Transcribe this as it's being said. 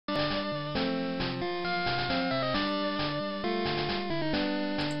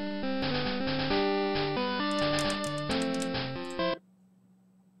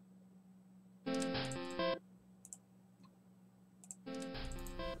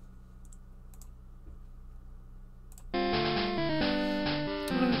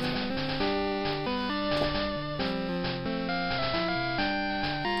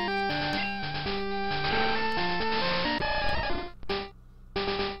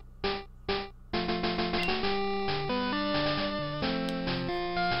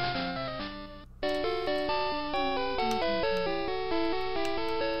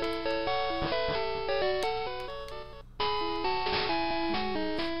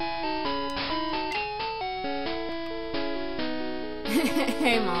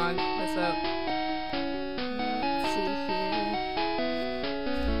Hey Mog, what's up? Let's see here.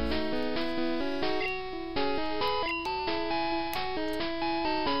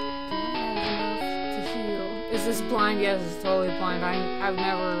 Do I have enough to heal? Is this blind? Yes, it's totally blind. I've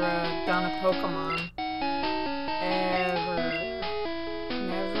never done a Pokemon. Ever.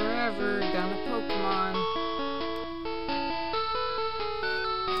 Never ever done a Pokemon.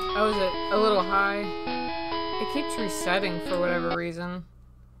 Oh, is it a little high? It keeps resetting for whatever reason.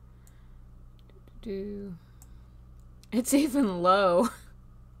 It's even low.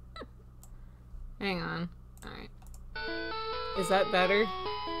 Hang on. Alright. Is that better?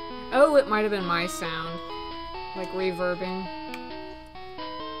 Oh, it might have been my sound. Like reverbing.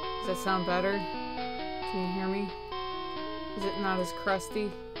 Does that sound better? Can you hear me? Is it not as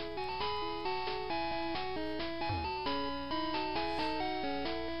crusty?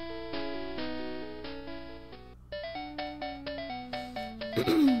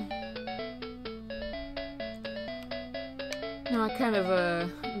 No, I kind of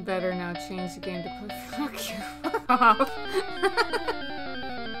better now change the game to play. Fuck you. Fuck off.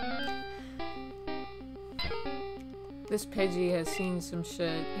 This Pidgey has seen some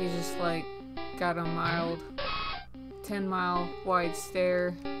shit. He's just like got a mild 10-mile wide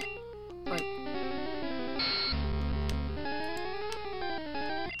stare. Like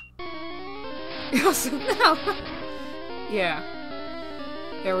no. Yeah.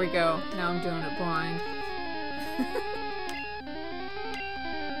 There we go. Now I'm doing it blind.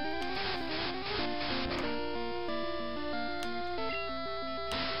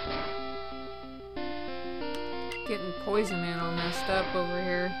 Getting Poison Man all messed up over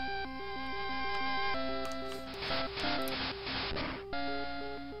here.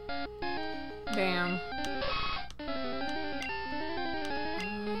 Damn.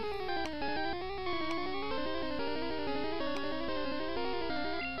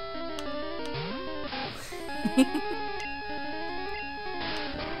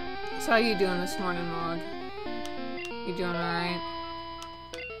 So how you doing this morning, Mog? You doing alright?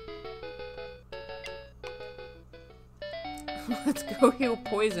 Let's go heal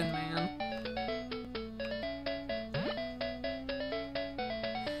Poison Man.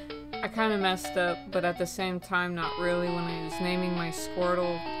 I kinda messed up, but at the same time not really when I was naming my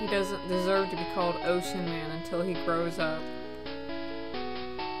Squirtle. He doesn't deserve to be called Ocean Man until he grows up.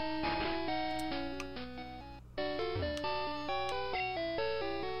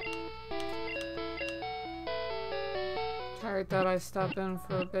 Tired, thought I'd stop in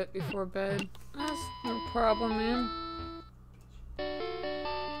for a bit before bed. That's no problem, man.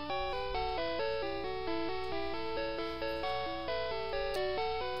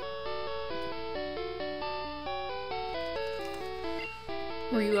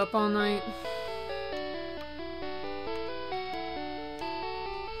 Were you up all night?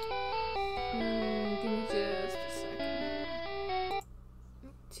 Give me just a second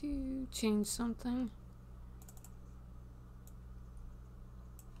to change something.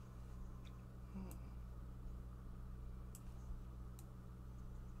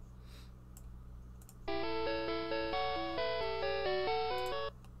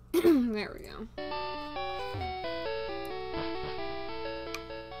 There we go.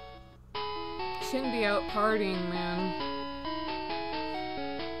 Shouldn't be out partying, man.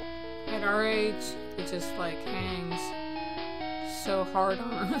 At our age, it just like hangs so hard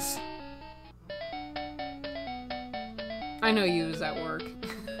on us. I know you was at work.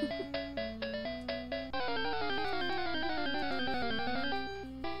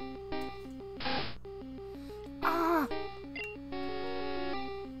 Ah!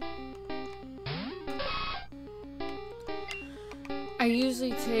 I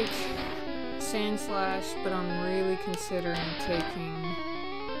usually take Sand Slash, but I'm really considering taking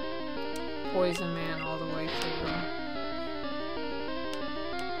Poison Man all the way through.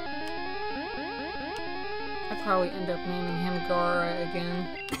 I'd probably end up naming him Gara again.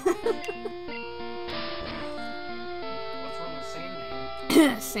 What's wrong with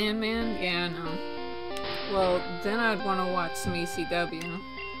Sandman? Sandman? Yeah, I know. Well, then I'd want to watch some ECW.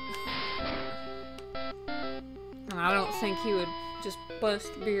 And I don't think he would just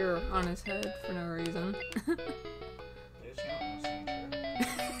bust beer on his head for no reason.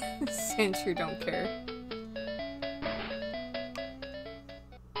 Sentry don't care.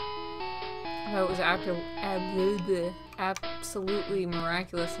 It was absolutely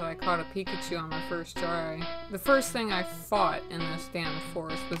miraculous that I caught a Pikachu on my first try. The first thing I fought in this damn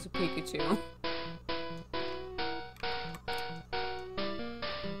forest was a Pikachu.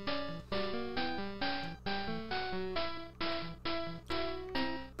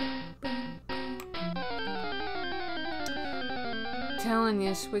 telling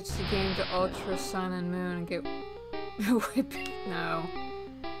you, switch the game to Ultra Sun and Moon and get... No.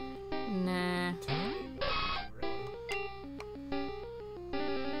 Nah.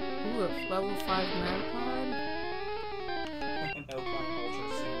 Ooh, a level 5 Metapod? No playing Ultra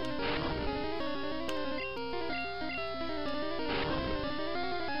soon.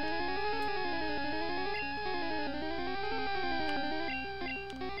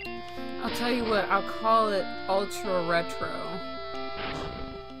 I'll tell you what, I'll call it Ultra Retro.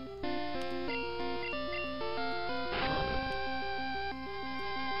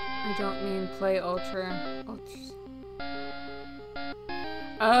 I don't mean play Ultra.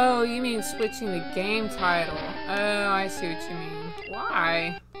 Oh, you mean switching the game title. Oh, I see what you mean.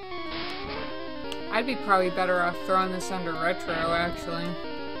 Why? I'd be probably better off throwing this under Retro, actually.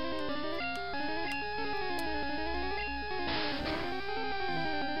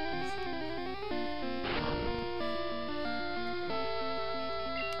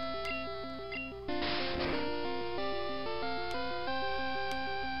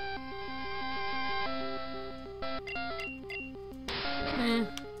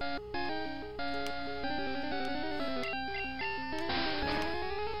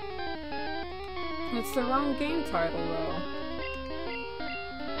 It's the wrong game title, though.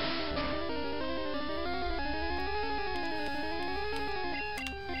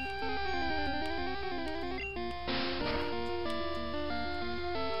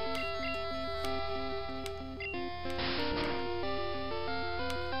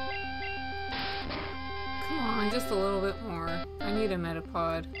 Come on, just a little bit more. I need a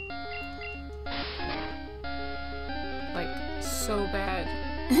Metapod. Like, so bad.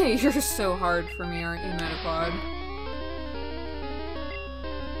 You're so hard for me, aren't you, Metapod?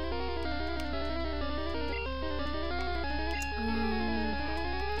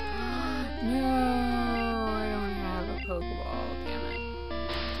 No, I don't have a Pokeball. Damn it.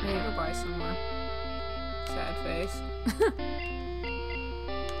 I need to go buy some more. Sad face.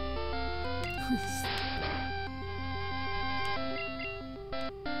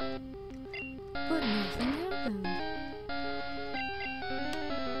 But nothing happened.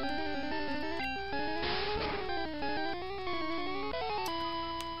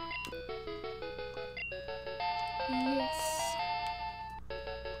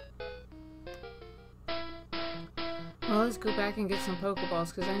 Well, let's go back and get some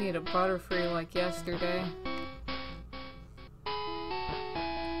Pokeballs, because I need a Butterfree like yesterday.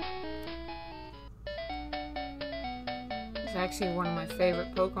 It's actually one of my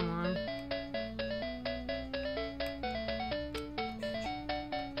favorite Pokemon.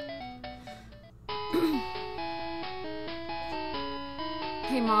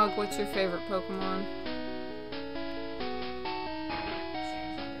 Hey Mog, what's your favorite Pokemon?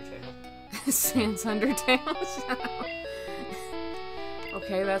 Sans Undertale?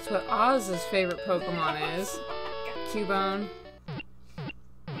 Okay, that's what Oz's favorite Pokemon is. Cubone.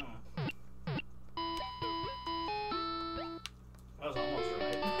 I was almost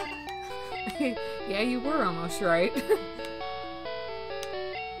right. Yeah, you were almost right.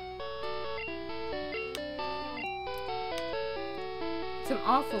 It's an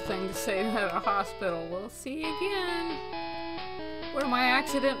awful thing to say at a hospital. We'll see you again. What am I,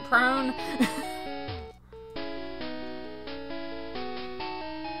 accident prone?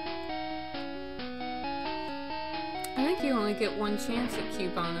 I think you only get one chance at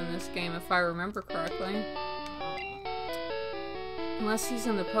Cubone in this game, if I remember correctly. Unless he's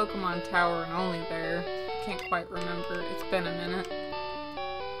in the Pokemon Tower and only there. Can't quite remember. It's been a minute.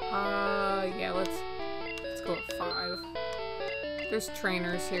 Yeah, let's go at 5. There's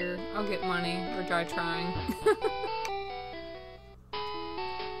trainers here. I'll get money, or die trying.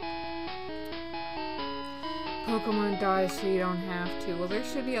 Pokemon die so you don't have to. Well, there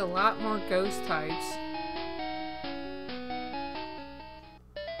should be a lot more ghost types.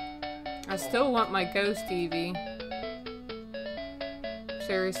 I still want my Ghost Eevee.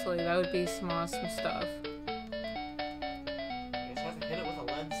 Seriously, that would be some awesome stuff. You just have to hit it with a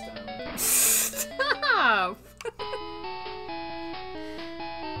lead stone. Stop!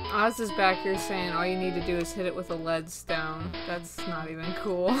 Oz is back here saying all you need to do is hit it with a lead stone. That's not even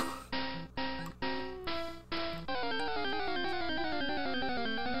cool.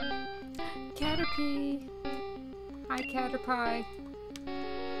 Caterpie! Hi, Caterpie.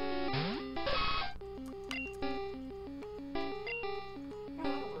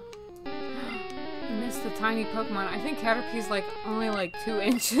 Missed the tiny Pokemon. I think Caterpie's like only like 2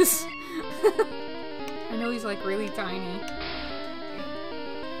 inches. I know he's like really tiny.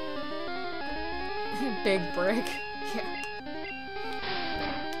 Big brick. Yeah.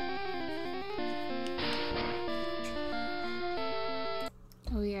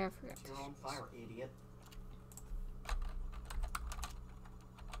 on fire, idiot.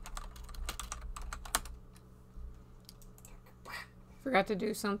 Forgot to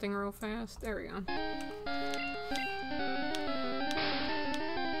do something real fast. There we go.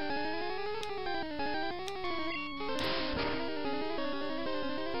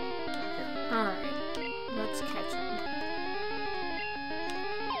 Alright, let's catch him.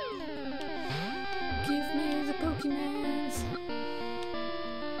 Give me the Pokemons.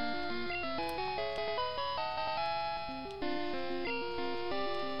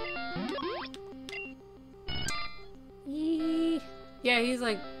 Yee. Yeah, he's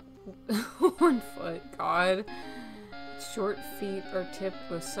like 1 foot. God. Short feet are tipped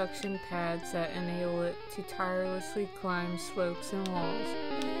with suction pads that enable it to tirelessly climb slopes and walls.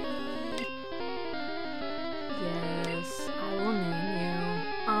 Yes, I will name you.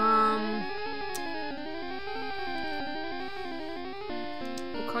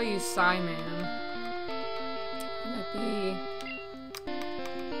 We'll call you Psyman. That'd be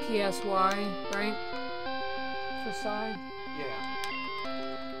PSY, right? For Psy? Yeah.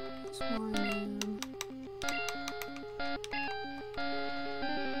 Psyman.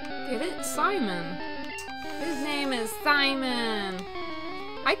 Get it? Simon. His name is Simon.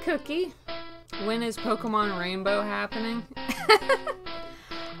 Hi, Cookie. When is Pokemon Rainbow happening?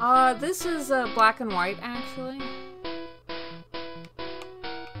 This is black and white, actually.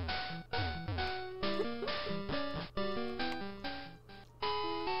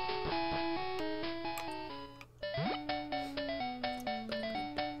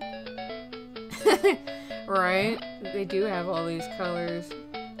 Right? They do have all these colors.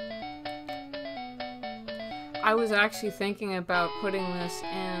 I was actually thinking about putting this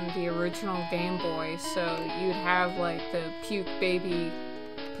in the original Game Boy, so you'd have like the puke baby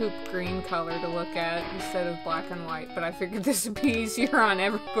poop green color to look at instead of black and white, but I figured this would be easier on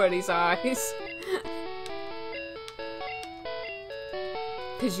everybody's eyes.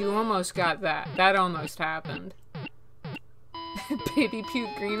 Because you almost got that. That almost happened. Baby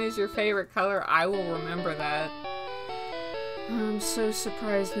puke green is your favorite color? I will remember that. I'm so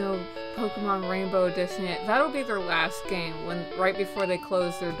surprised no Pokemon Rainbow Edition yet. That'll be their last game, right before they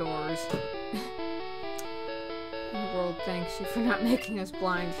close their doors. The world thanks you for not making us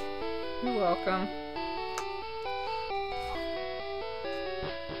blind. You're welcome.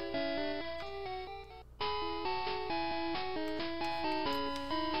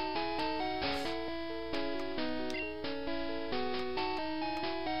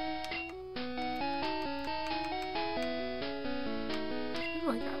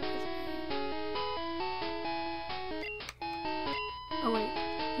 Oh wait.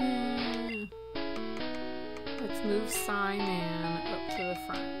 Let's move Psyman up to the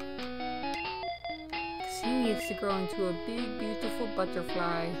front. Because he needs to grow into a big, beautiful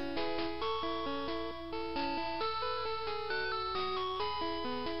butterfly.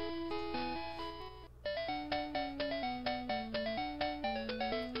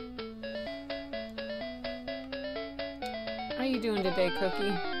 How you doing today,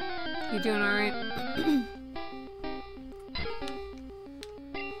 Cookie? You doing alright?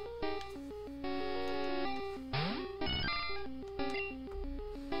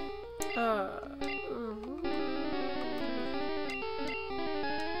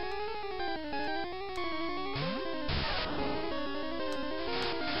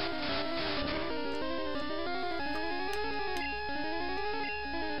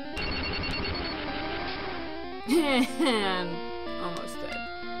 And almost dead.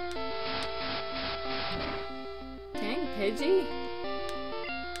 Dang, Pidgey.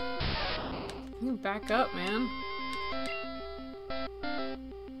 You back up, man.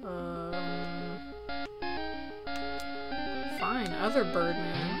 Fine, other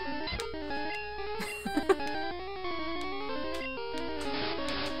Birdman.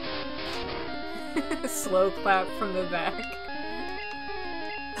 Slow clap from the back.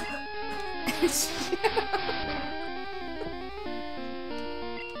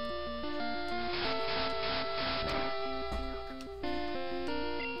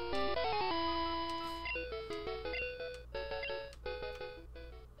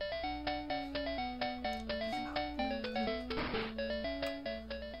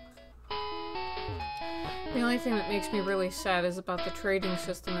 The only thing that makes me really sad is about the trading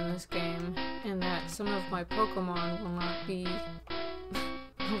system in this game, and that some of my Pokemon will not be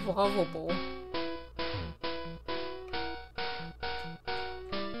evolvable.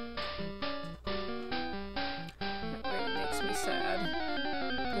 That really makes me sad,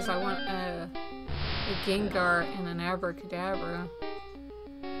 because I want a Gengar and an Abracadabra.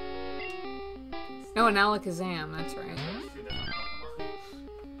 No, an Alakazam, that's right.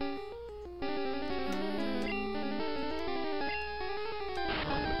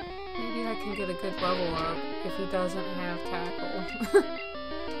 can get a good level up if he doesn't have tackle.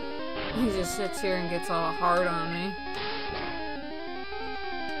 He just sits here and gets all hard on me.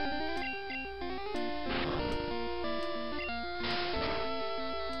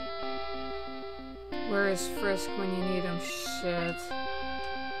 Where is Frisk when you need him? Shit.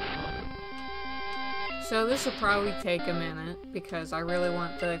 So this will probably take a minute because I really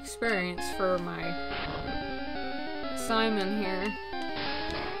want the experience for my Simon here.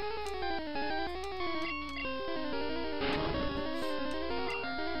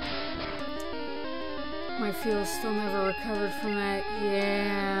 My feels still never recovered from that.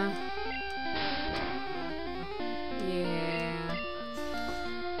 Yeah. Yeah.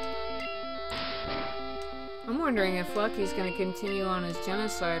 I'm wondering if Lucky's gonna continue on his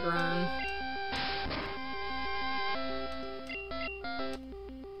genocide run.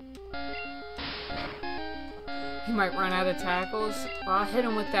 He might run out of tackles. Oh, I'll hit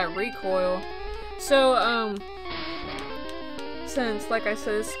him with that recoil. So, since, like I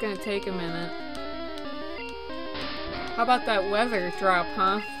said, this is gonna take a minute. How about that weather drop,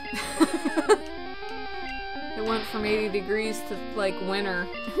 huh? It went from 80 degrees to, like, winter.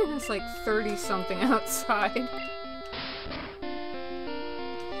 It's like 30-something outside.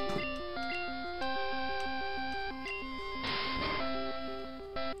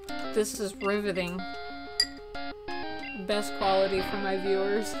 This is riveting. Best quality for my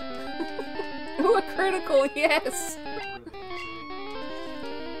viewers. Ooh, a critical, yes!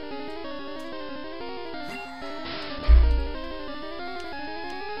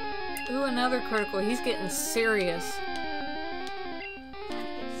 Ooh, another critical. He's getting serious.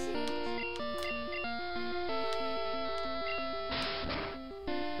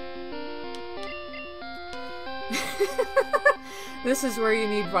 This is where you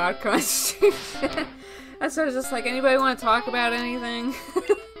need VOD constitution. That's why I was just like, anybody want to talk about anything?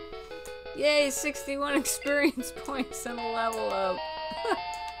 Yay, 61 experience points and a level up.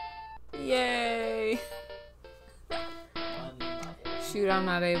 Yay. Shoot, I'm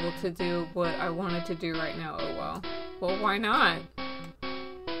not able to do what I wanted to do right now. Oh well. Well, why not?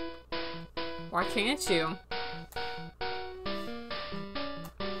 Why can't you?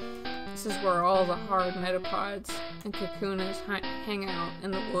 This is where all the hard metapods and kakunas hang out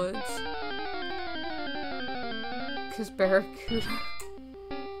in the woods. Cause Barracuda.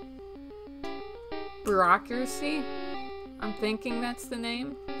 Bureaucracy? I'm thinking that's the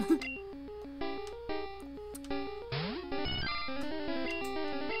name.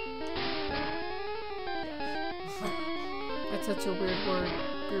 That's such a weird word.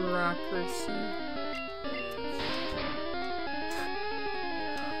 Bureaucracy.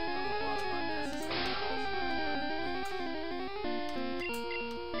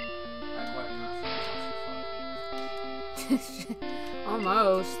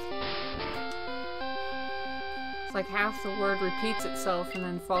 Almost. It's like half the word repeats itself and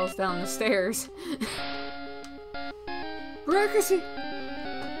then falls down the stairs. Bureaucracy!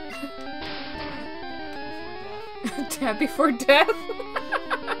 Death before death?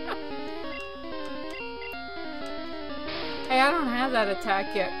 Hey, I don't have that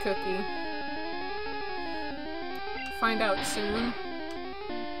attack yet, Cookie. Find out soon.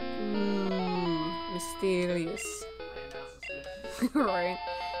 Ooh, mysterious. Right.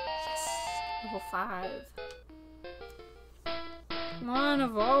 Yes. Level 5. Come on,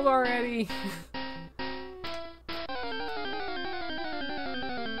 evolve already.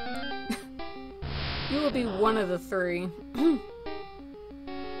 You will be one of the 3.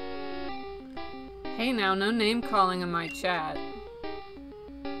 Hey now, no name calling in my chat.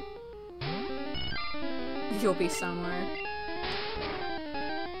 You'll be somewhere.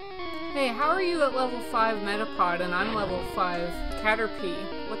 Hey, how are you at level 5 Metapod and I'm level 5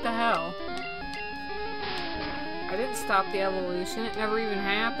 Caterpie? What the hell? I didn't stop the evolution, it never even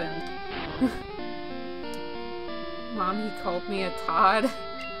happened. Mom, he called me a Todd.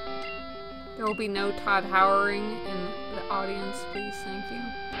 There will be no Todd Howering in the audience, please, thank you.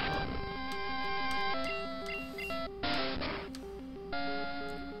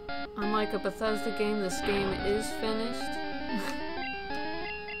 Unlike a Bethesda game, this game is finished.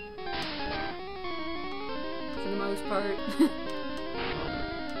 For the most part.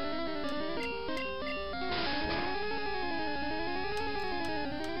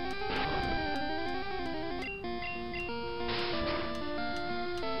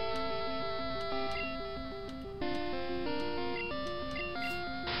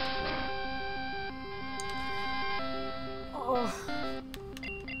 Oh.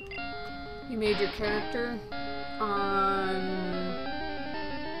 You made your character on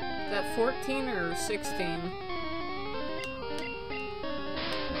that 14 or 16?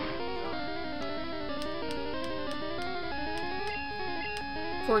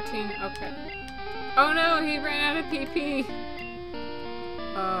 14, okay. Oh no, he ran out of PP.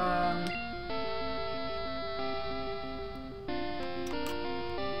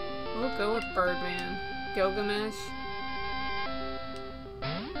 We'll go with Birdman. Gilgamesh.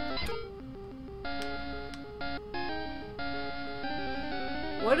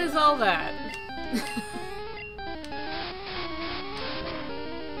 What is all that?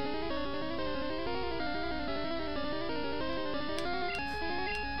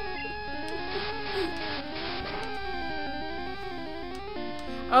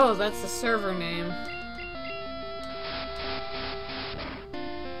 Oh, that's the server name.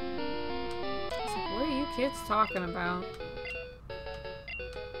 It's like, what are you kids talking about?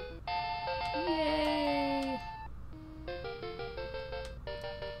 Yay!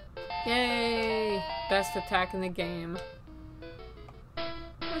 Yay! Best attack in the game.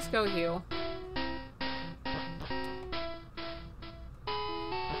 Let's go heal.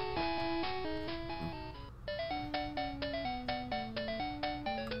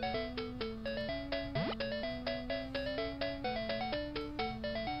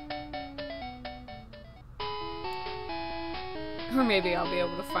 Or maybe I'll be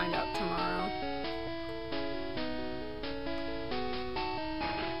able to find out tomorrow.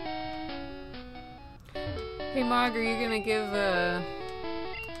 Hey Mog, are you gonna give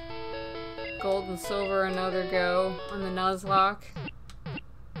Gold and Silver another go on the Nuzlocke?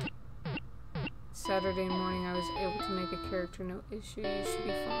 Saturday morning I was able to make a character, no issue, you should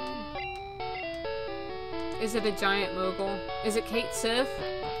be fine. Is it a giant mogul? Is it Kate Sith?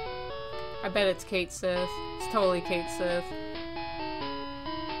 I bet it's Kate Sith. It's totally Kate Sith.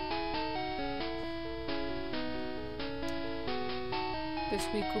 This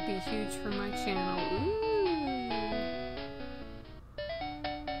week will be huge for my channel. Ooh.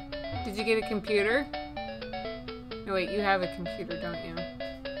 Did you get a computer? No, wait, you have a computer, don't you?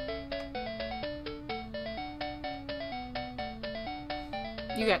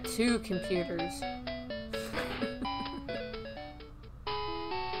 You got 2 computers.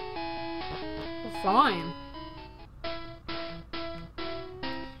 Well, fine.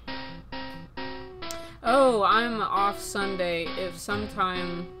 Oh, I'm off Sunday. If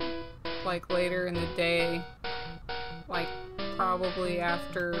sometime, like, later in the day, like, probably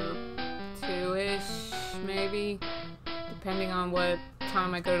after 2-ish, maybe, depending on what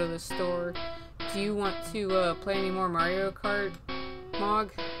time I go to the store. Do you want to play any more Mario Kart,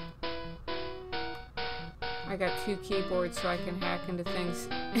 Mog? I got 2 keyboards so I can hack into things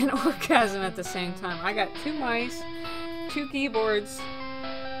and orgasm at the same time. I got 2 mice, 2 keyboards.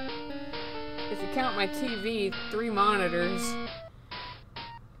 If you count my TV, 3 monitors,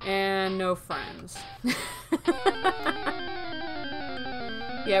 and no friends.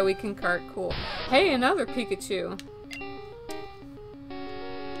 Yeah, we can cart, cool. Hey, another Pikachu.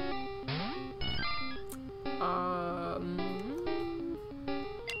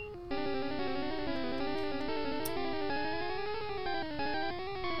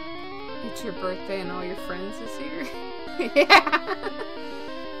 It's your birthday and all your friends is here? Yeah!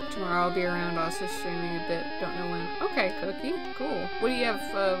 Tomorrow I'll be around also streaming a bit. Don't know when. Okay, Cookie. Cool. What do you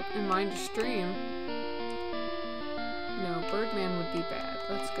have in mind to stream? No, Birdman would be bad.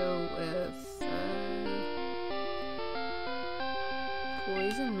 Let's go with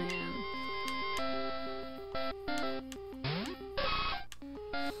Poison Man.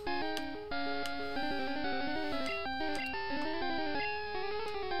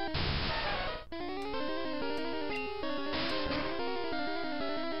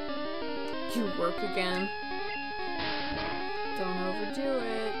 You work again. Don't overdo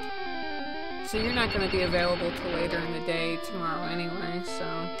it. So you're not going to be available till later in the day tomorrow anyway,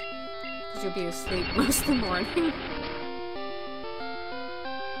 so... Because you'll be asleep most of the morning.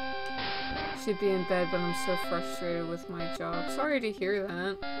 Should be in bed, but I'm so frustrated with my job. Sorry to hear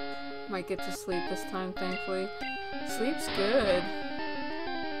that. Might get to sleep this time, thankfully. Sleep's good.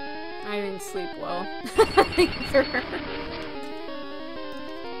 I didn't sleep well. Either.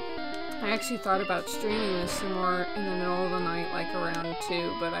 I actually thought about streaming this some more in the middle of the night, like around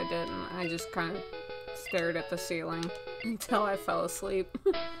 2, but I didn't. I just kind of stared at the ceiling until I fell asleep.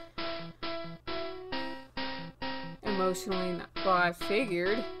 Emotionally, well, I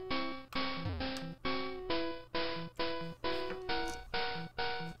figured.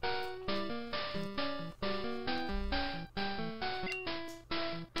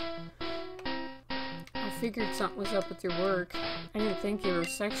 I figured something was up with your work. I didn't think you were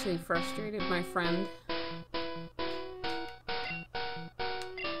sexually frustrated, my friend.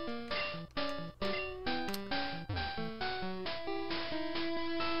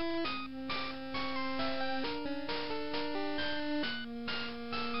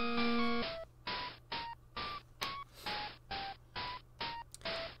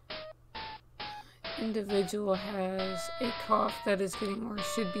 Individual has a cough that is getting worse,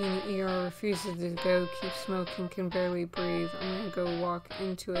 should be in the ER, refuses to go, keeps smoking, can barely breathe. I'm gonna go walk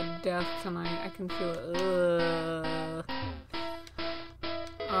into a death tonight. I can feel it.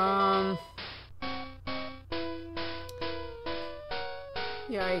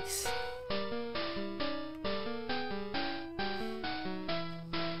 Yikes.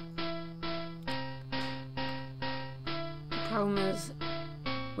 The problem is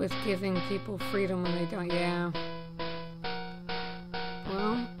with giving people freedom when they don't, yeah.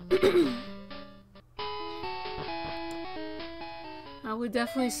 Well, I would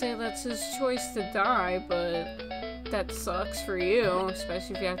definitely say that's his choice to die, but that sucks for you,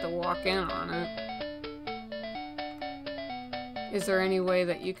 especially if you have to walk in on it. Is there any way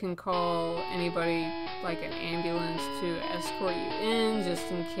that you can call anybody, like an ambulance, to escort you in just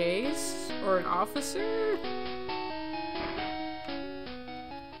in case? Or an officer?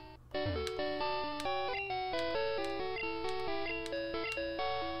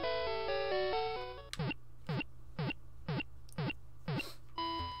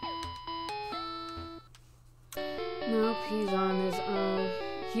 Nope, he's on his own.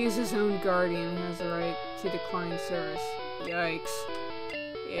 He's his own guardian, has the right to decline service. Yikes.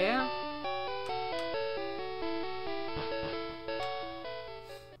 Yeah?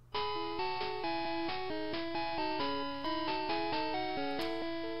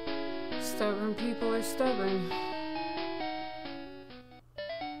 Stubborn people are stubborn.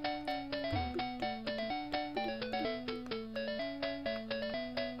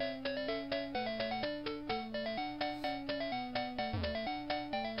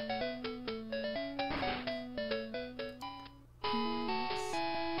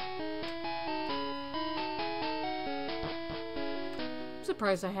 I'm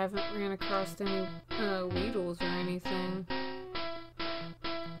surprised I haven't ran across any Weedles or anything.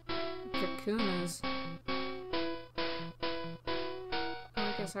 Kakunas.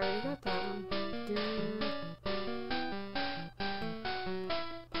 I guess I already got that one.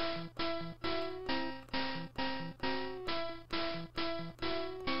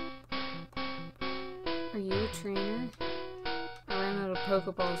 Are you a trainer? I ran out of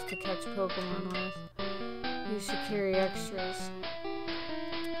Pokeballs to catch Pokemon with. You should carry extras.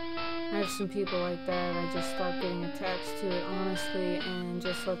 I have some people like that. I just stop getting attached to it, honestly, and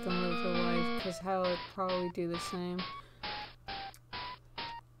just let them live their life, because Hal would probably do the same.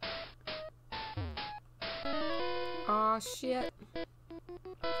 Aw, shit.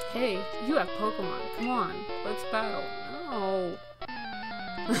 Hey, you have Pokemon. Come on, let's battle. No.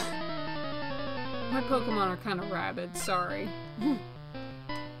 My Pokemon are kind of rabid, sorry.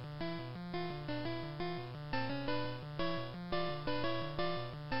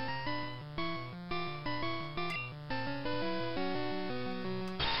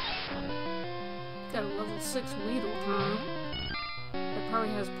 Got a level 6 Weedle, huh? It probably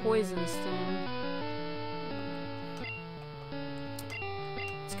has Poison Sting.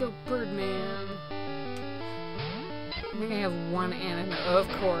 Let's go, Birdman. I think I have one antidote, of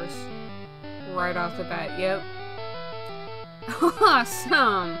course. Right off the bat, yep.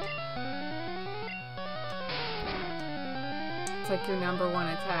 Awesome! It's like your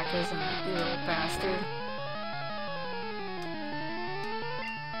 #1 attack, isn't it, you little bastard?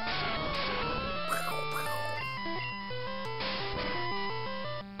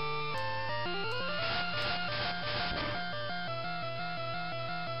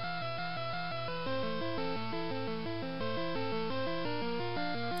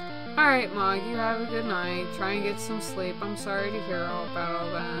 Alright, Mog, you have a good night. Try and get some sleep. I'm sorry to hear all about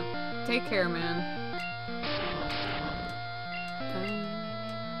all that. Take care, man.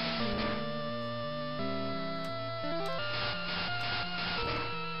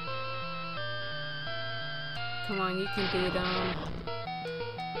 Come on, you can beat him.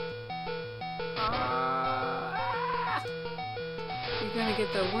 You're gonna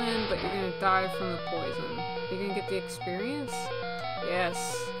get the win, but you're gonna die from the poison. You're gonna get the experience?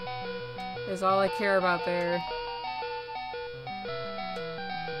 Yes. Is all I care about there.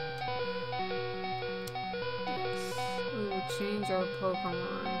 Yes. We will change our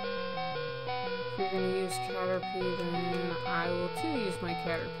Pokemon. If you're gonna use Caterpie, then I will too use my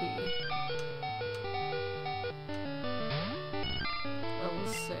Caterpie. Level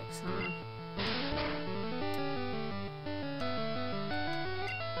 6, huh?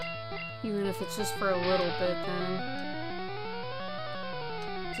 Even if it's just for a little bit, then.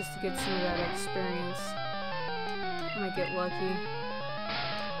 Just to get some of that experience. I might get lucky.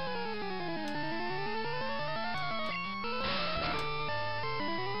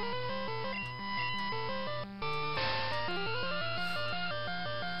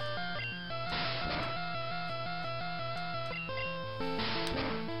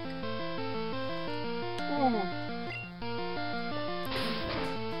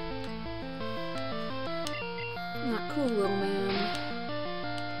 Not cool, little man.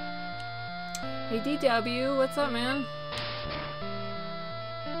 Hey, DW, what's up, man?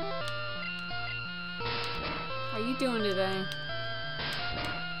 How you doing today?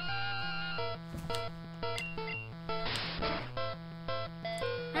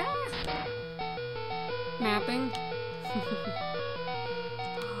 Napping?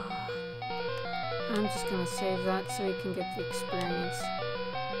 I'm just gonna save that so he can get the experience.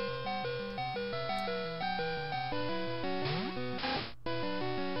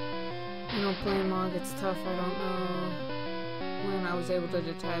 I don't blame Mog, it's tough. I don't know when I was able to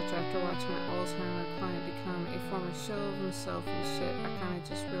detach after watching my Alzheimer client become a former shell of himself and shit. I kind of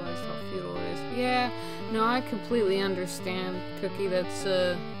just realized how futile it is. Yeah, no, I completely understand, Cookie. That's,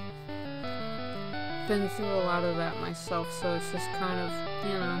 been through a lot of that myself, so it's just kind of,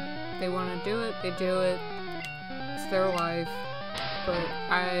 you know, they want to do it, they do it. It's their life. But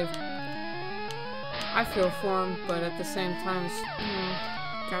I feel for them, but at the same time, you know,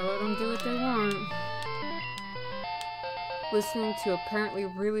 gotta let them do what they want. Listening to apparently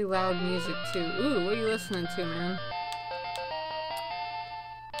really loud music too. Ooh, what are you listening to, man?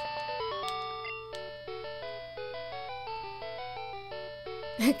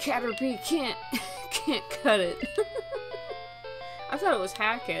 Caterpie can't cut it. I thought it was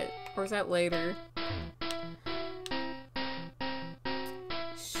Hackett, or is that later?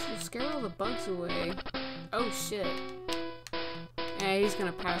 Scare all the bugs away. Oh shit. Yeah, he's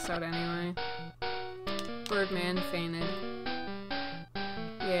gonna pass out anyway. Birdman fainted.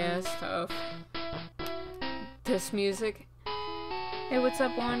 Yeah, it's tough. This music. Hey, what's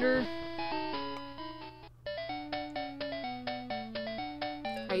up, Wanderer?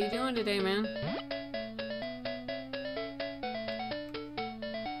 How you doing today, man?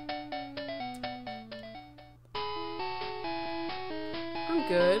 I'm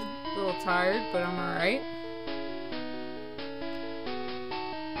good. A little tired, but I'm alright.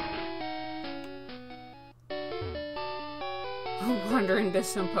 Wandering to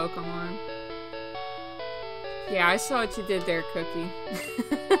some Pokemon. Yeah, I saw what you did there, Cookie.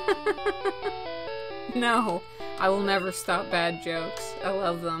 No, I will never stop bad jokes. I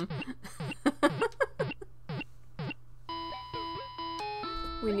love them.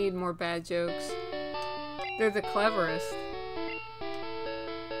 We need more bad jokes. They're the cleverest.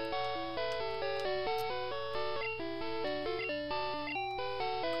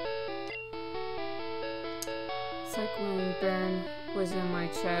 It's like when Baron was in my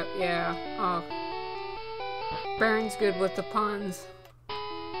chat. Yeah. Oh. Baron's good with the puns.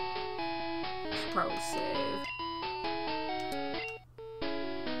 Should probably save.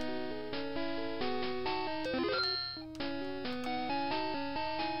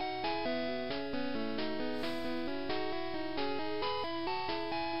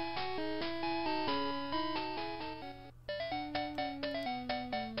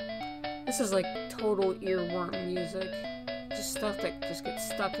 This is like total earworm music. Just stuff that just gets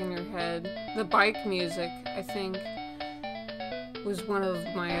stuck in your head. The bike music, I think, was one of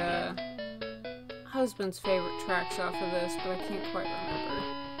my husband's favorite tracks off of this, but I can't quite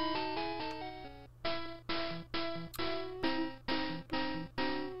remember.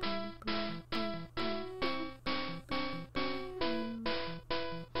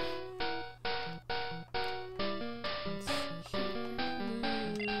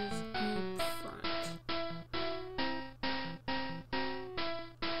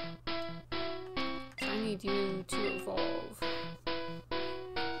 You to evolve.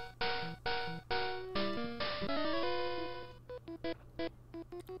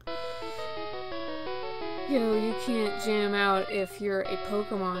 Yo, you can't jam out if you're a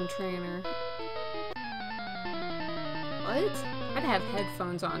Pokemon trainer. What? I'd have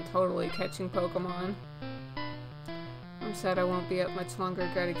headphones on totally catching Pokemon. I'm sad I won't be up much longer.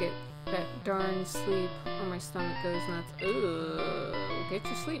 Gotta get that darn sleep or my stomach goes nuts. Ugh. Get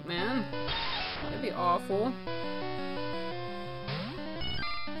your sleep, man. That'd be awful.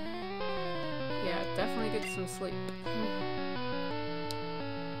 Yeah, definitely get some sleep.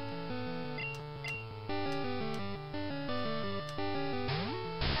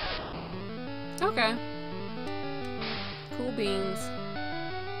 Okay. Cool beans.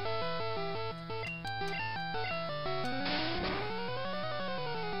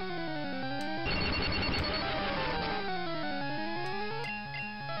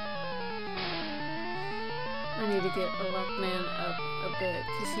 I need to get Electman up a bit,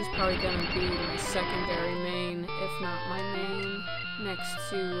 because he's probably going to be my secondary main, if not my main, next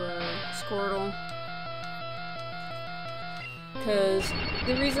to Squirtle. Because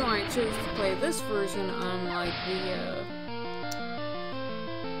the reason why I chose to play this version, unlike the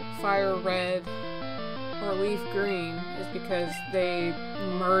Fire Red or leaf green is because they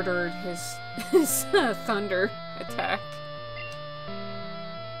murdered his thunder attack.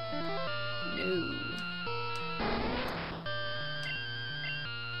 No.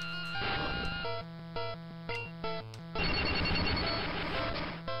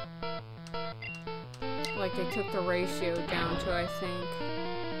 Like they took the ratio down to, I think,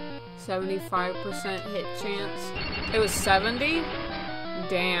 75% hit chance. It was 70?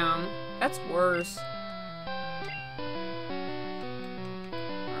 Damn. That's worse.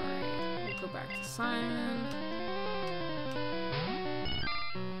 Alright, we'll go back to Simon.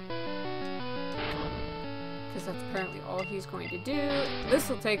 Because that's apparently all he's going to do. This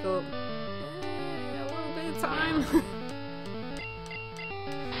will take a little bit of time.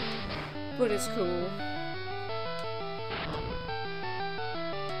 But it's cool.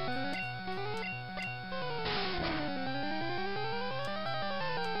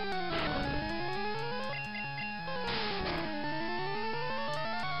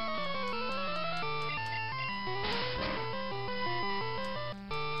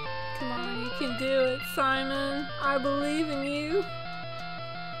 Come on, you can do it, Simon. I believe in you.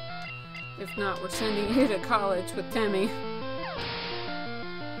 If not, we're sending you to college with Demi.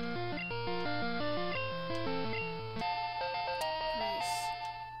 Nice.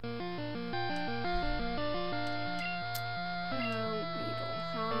 Weedle,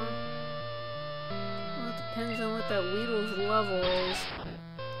 huh? Well, it depends on what that Weedle's level is.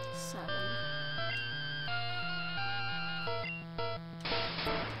 7.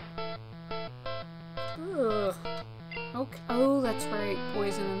 Ugh. Okay. Oh, that's right.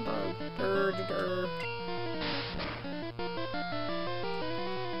 Poison and bug. Durr, durr.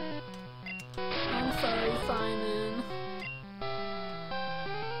 I'm sorry, Simon.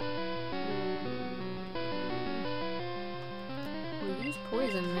 We'll use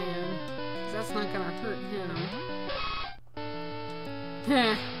Poison Man, because that's not gonna hurt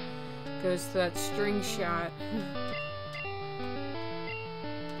him. Goes to that string shot.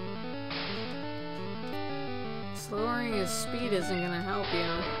 Lowering his speed isn't gonna help you.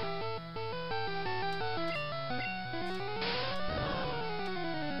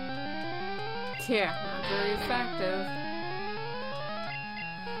 Yeah, not very effective.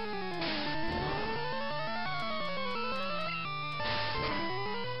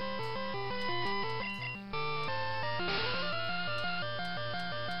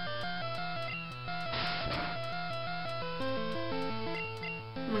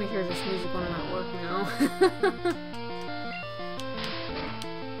 I'm gonna hear this music when I'm at work now.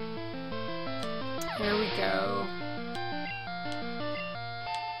 Here we go.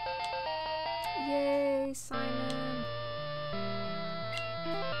 Yay, Simon.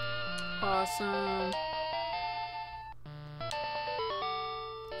 Awesome.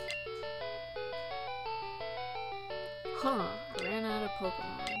 Huh, ran out of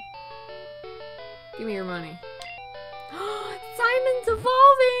Pokemon. Give me your money. Simon's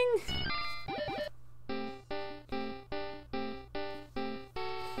evolving!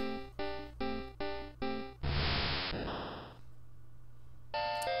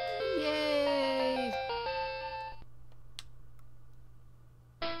 Yay!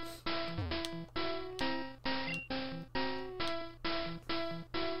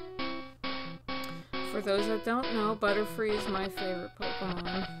 For those that don't know, Butterfree is my favorite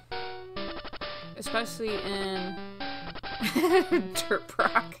Pokemon. Especially in Derp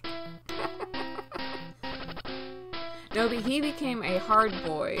Rock. No, but he became a hard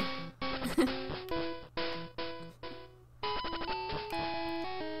boy.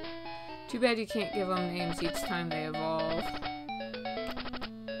 Too bad you can't give them names each time they evolve.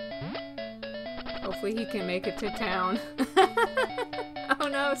 Hopefully he can make it to town. Oh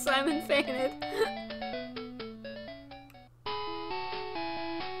no, Simon fainted.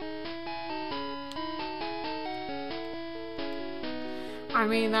 I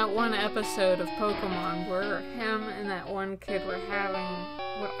mean, that one episode of Pokemon where him and that one kid were having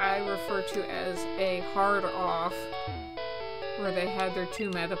what I refer to as a hard-off, where they had their 2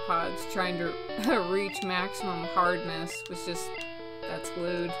 Metapods trying to reach maximum hardness, was just, that's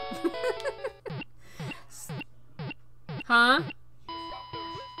lewd. Huh?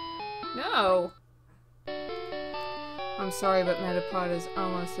 No! I'm sorry, but Metapod is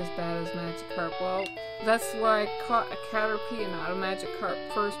almost as bad as Magikarp. Well, that's why I caught a Caterpie and not a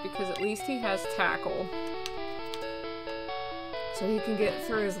Magikarp first, because at least he has Tackle. So he can get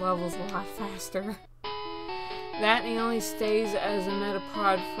through his levels a lot faster. That, and he only stays as a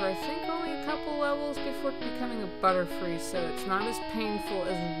Metapod for, I think, only a couple levels before becoming a Butterfree, so it's not as painful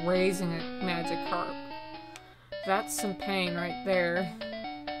as raising a Magikarp. That's some pain right there.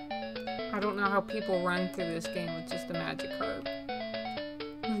 I don't know how people run through this game with just a magic carp.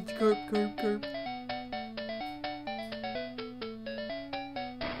 Magic carp, carp, carp.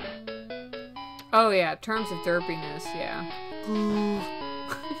 Oh yeah, terms of derpiness, yeah.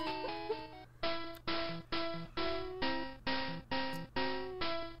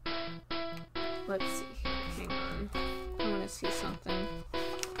 Let's see here. Hang on. I want to see something.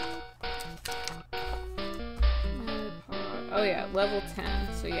 Oh yeah, level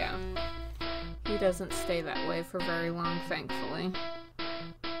 10. So yeah. He doesn't stay that way for very long, thankfully.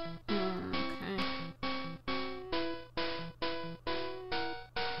 Okay.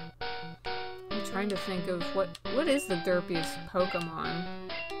 I'm trying to think of what is the derpiest Pokemon?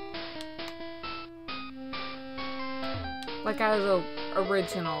 Like out of the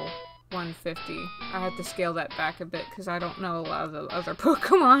original 150. I have to scale that back a bit because I don't know a lot of the other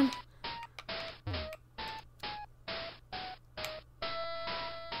Pokemon.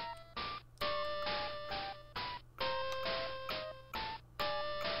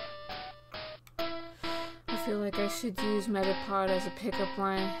 I feel like I should use Metapod as a pickup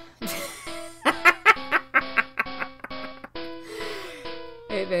line.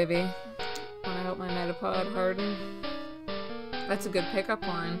 Hey baby, wanna help my Metapod harden? That's a good pickup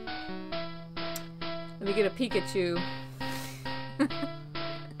line. Let me get a Pikachu.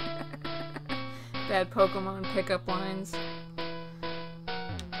 Bad Pokemon pickup lines.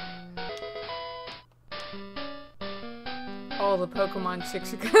 All the Pokemon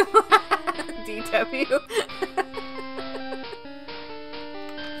chicks are gonna DW.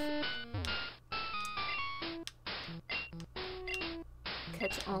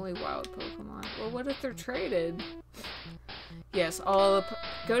 Catch only wild Pokemon. Well, what if they're traded? Yes, all the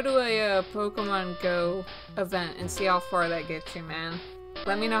go to a Pokemon Go event and see how far that gets you, man.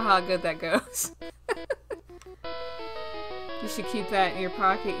 Let me know how good that goes. You should keep that in your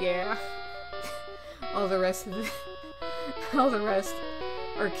pocket, yeah. All the rest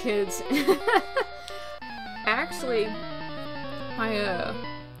are kids. Actually, my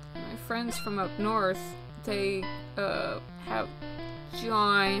friends from up north, they have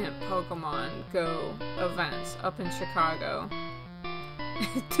giant Pokemon Go events up in Chicago.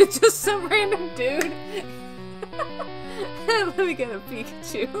 Just some random dude. Let me get a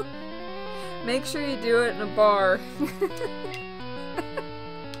Pikachu. Make sure you do it in a bar.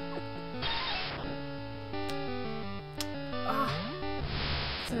 Oh,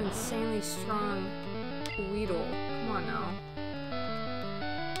 it's an insanely strong Weedle. Come on now.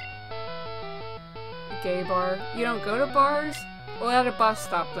 A gay bar. You don't go to bars? Well, at a bus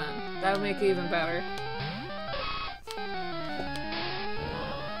stop then. That would make it even better.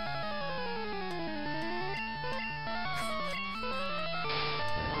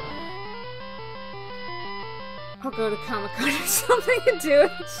 I'll go to Comic-Con or something and do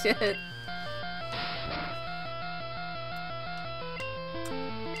it. Shit.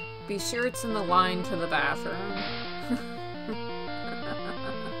 Be sure it's in the line to the bathroom.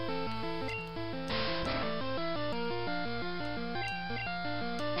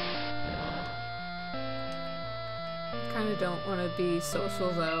 Kinda don't want to be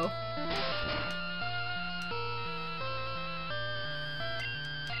social though.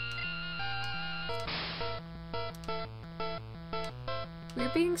 We're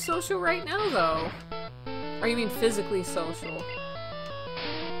being social right now though. Or you mean physically social?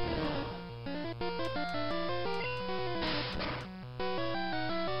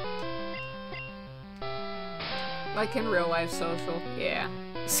 Like in real life social, yeah.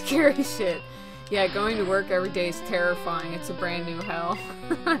 Scary shit. Yeah, going to work every day is terrifying. It's a brand new hell.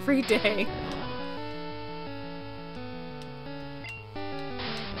 Every day.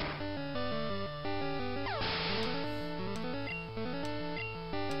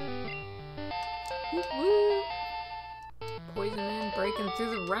 Woo woo! Poison Man breaking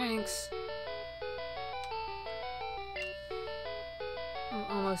through the ranks. I'm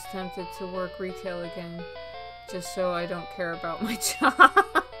almost tempted to work retail again. Just so I don't care about my job.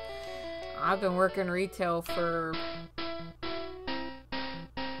 I've been working retail for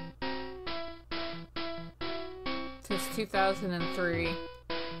since 2003.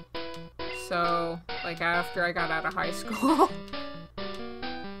 So, like after I got out of high school.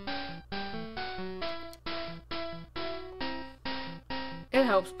 It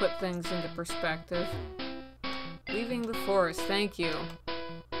helps put things into perspective. Leaving the forest, thank you.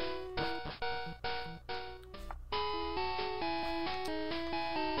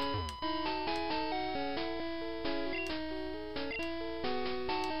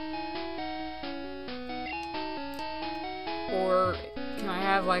 Or can I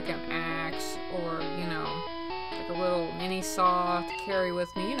have like an axe or, you know, like a little mini saw to carry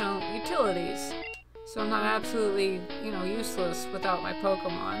with me, you know, utilities. So I'm not absolutely, you know, useless without my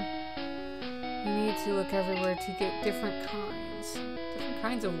Pokemon. You need to look everywhere to get different kinds. Different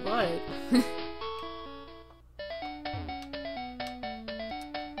kinds of what?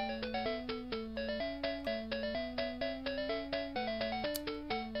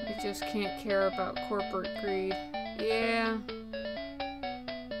 I just can't care about corporate greed. Yeah.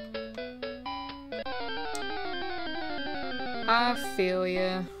 I feel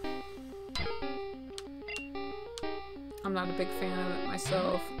ya. I'm not a big fan of it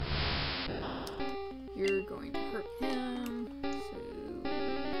myself. You're going to hurt him. So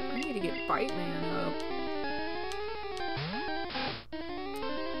I need to get Bite Man up.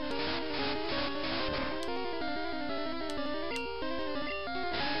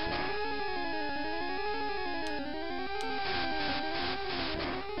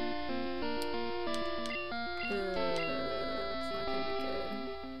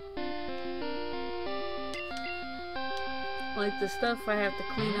 Like the stuff I have to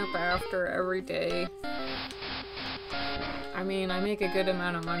clean up after every day. I mean, I make a good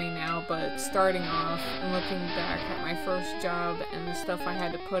amount of money now, but starting off and looking back at my first job and the stuff I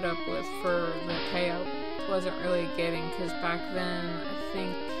had to put up with for the payout wasn't really getting, because back then I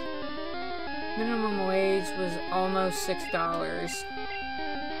think minimum wage was almost $6.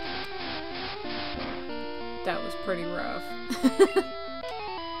 That was pretty rough.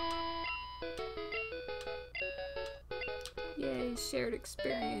 Yay, shared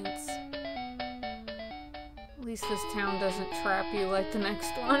experience. At least this town doesn't trap you like the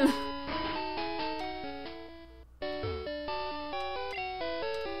next one.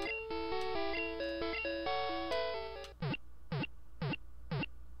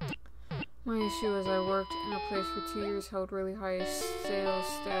 My issue is I worked in a place for 2 years, held really high sales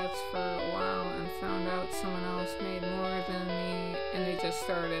stats for a while, and found out someone else made more than me, and they just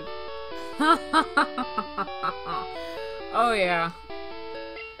started. Oh yeah.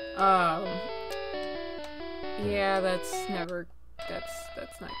 Yeah, that's not good.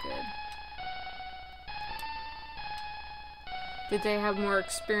 Did they have more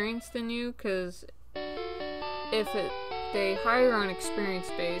experience than you? Because if they hire on experience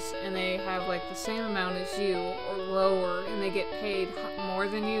base and they have like the same amount as you or lower and they get paid more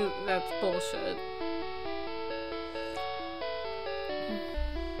than you, that's bullshit.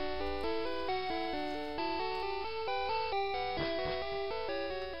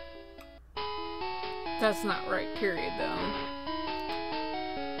 That's not right, period, though.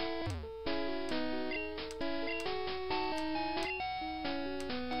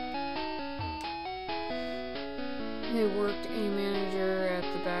 They worked a manager at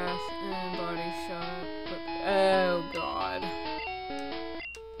the bath and body shop. Oh, God.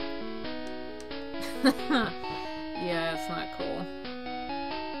 Yeah, that's not cool.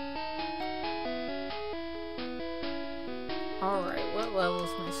 Alright, what level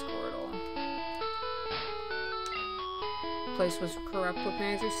is my Squirtle? Place was corrupt with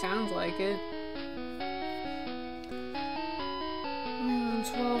manager, sounds like it.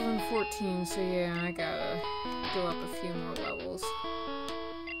 12 and 14, so yeah, I gotta go up a few more levels.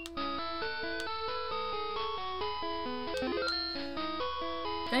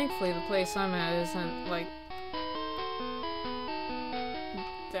 Thankfully, the place I'm at isn't, like,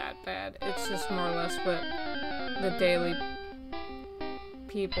 that bad. It's just more or less what the daily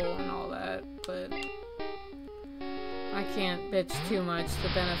people and all that, but I can't bitch too much. The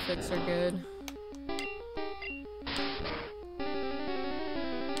benefits are good.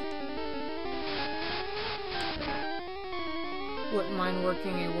 Wouldn't mind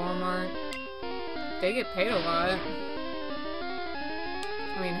working at Walmart. They get paid a lot.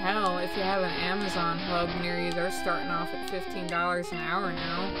 I mean, hell, if you have an Amazon hub near you, they're starting off at $15 an hour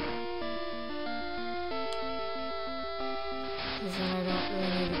now. Because then I don't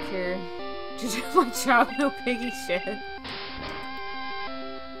really need to care to do my job, no piggy shit.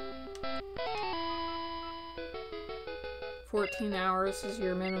 $14 hours is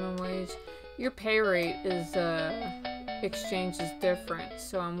your minimum wage. Your pay rate is, exchange is different,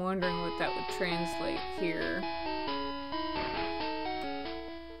 so I'm wondering what that would translate here.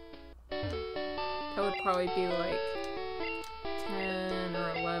 That would probably be like 10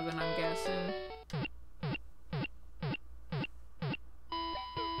 or 11, I'm guessing.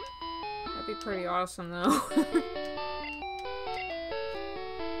 That'd be pretty awesome, though.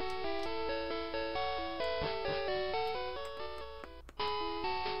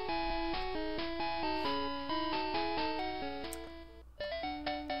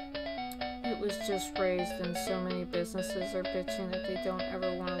 Was just raised, and so many businesses are bitching that they don't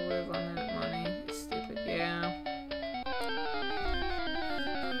ever want to live on that money. It's stupid, yeah.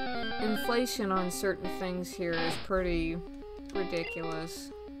 inflation on certain things here is pretty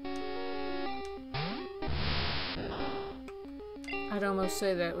ridiculous. I'd almost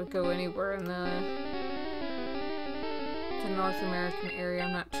say that would go anywhere in the North American area.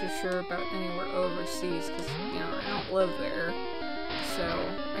 I'm not too sure about anywhere overseas because, you know, I don't live there, so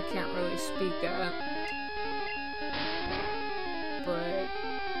I can't really speak that. But,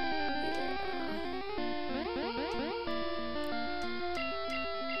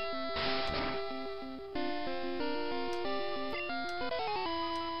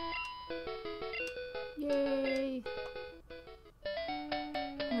 yeah. Yay!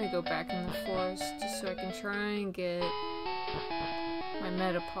 I'm gonna go back in the forest just so I can try and get my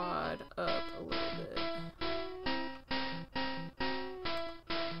metapod up a little bit.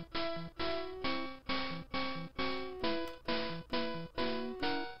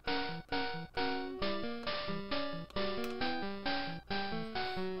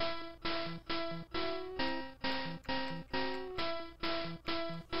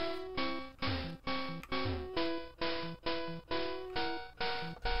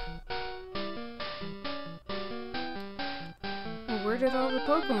 Where did all the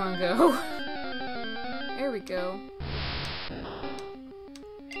Pokemon go? There we go.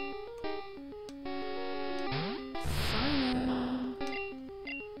 Simon.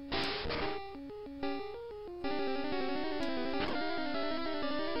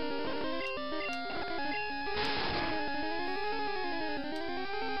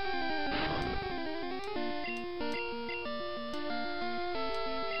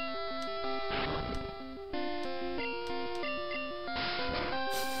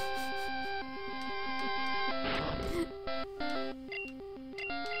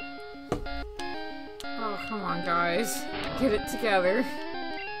 Oh, come on, guys. Get it together.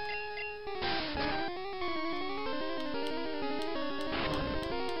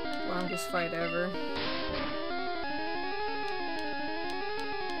 Longest fight ever.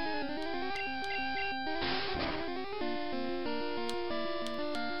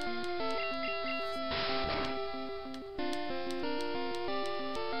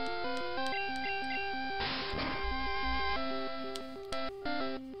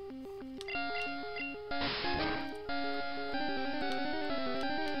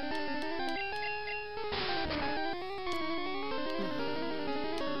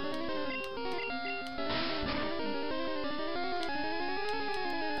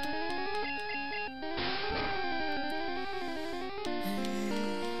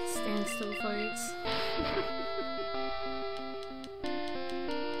 Standstill fights.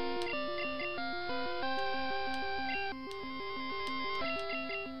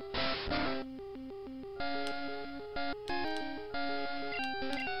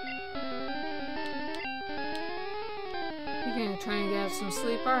 You're gonna try and get some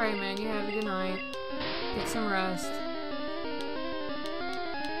sleep? Alright, man, you have a good night. Get some rest.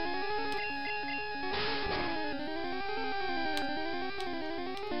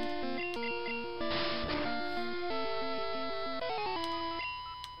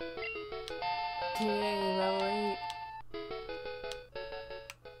 Yay, level 8.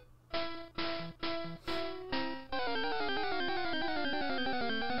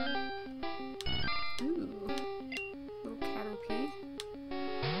 Ooh. Little Caterpie.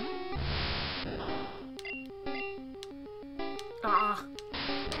 Ah!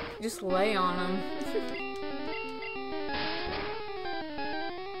 Just lay on him.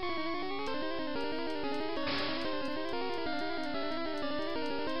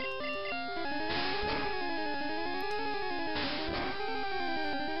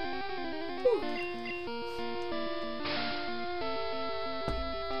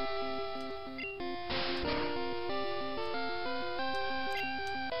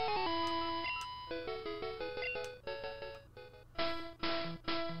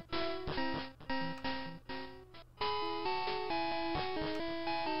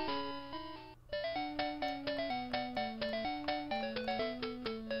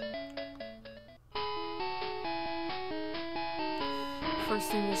 First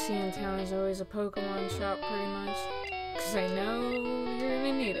thing you see in town is always a Pokemon shop, pretty much. 'Cause I know you're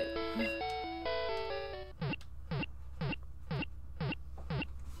gonna need it.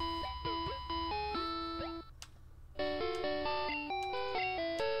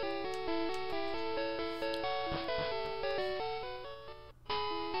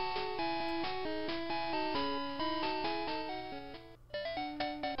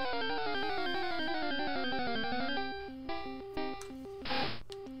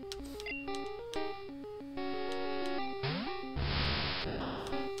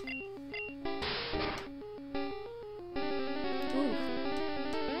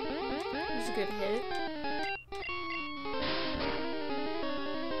 a good hit.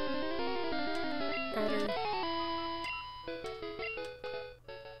 Better.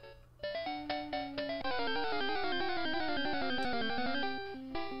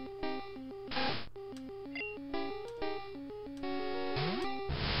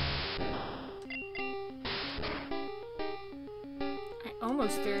 I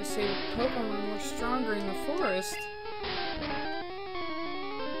almost dare say the Pokemon were stronger in the forest.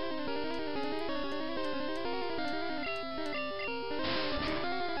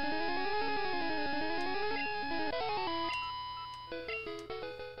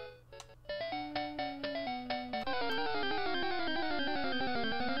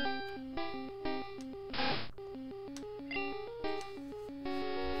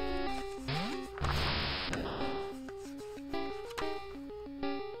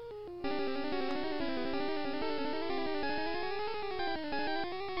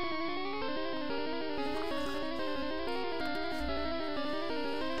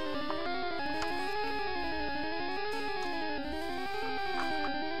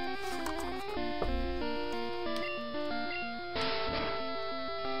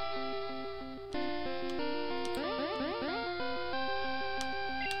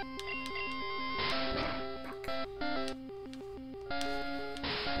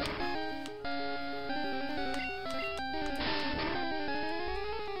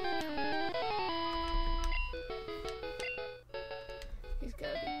 He's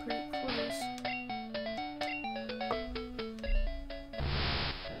gotta be pretty close.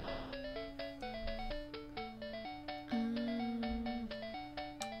 Um,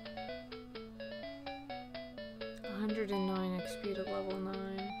 109 XP to level 9.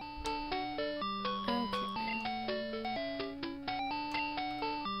 Okay.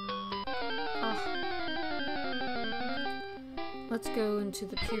 Let's go into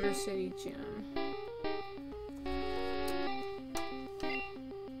the Pewter City gym.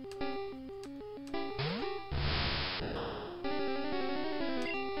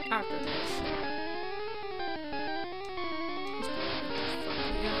 After this. He's probably gonna fuck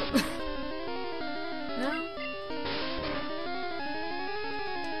me up. No?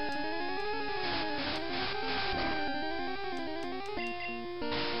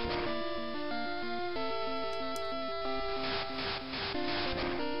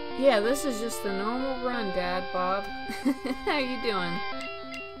 Yeah, this is just a normal run, Dad, Bob. How you doing?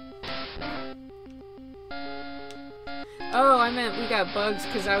 Oh, I meant we got bugs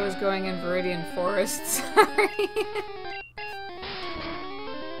because I was going in Viridian Forest. Sorry.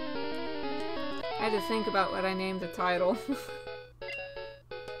 I had to think about what I named the title.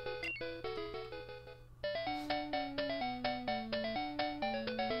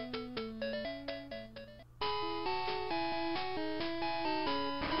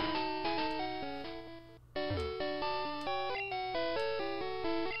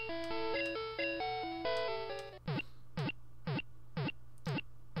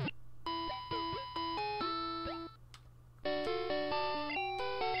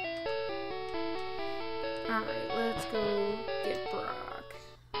 Alright, let's go get Brock.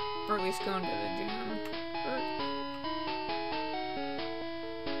 Or at least go into the gym. There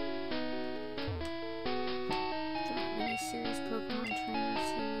aren't many serious Pokemon trainers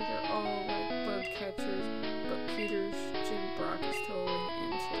here. They're all like bug catchers, but Peter's gym Brock is totally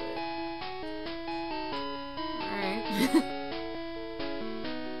into it. Alright.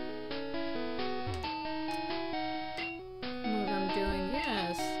 Know what I'm doing?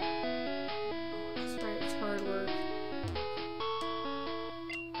 Yes. That's right, it's hard work.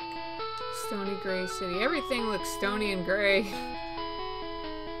 Stony Gray City. Everything looks stony and gray.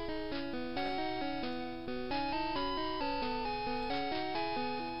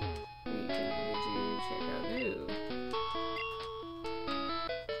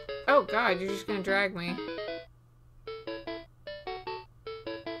 Oh god, you're just gonna drag me.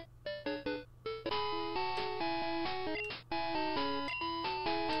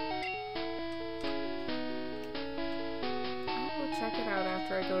 I'll go check it out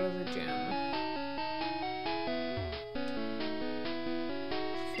after I go to the gym.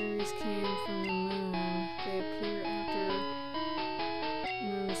 Fairies came from the moon. They appear after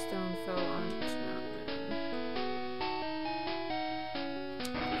Moonstone fell on its mountain.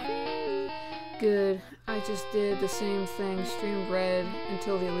 Good. I just did the same thing, streamed red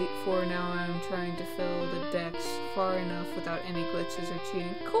until the Elite Four. Now I'm trying to fill the decks far enough without any glitches or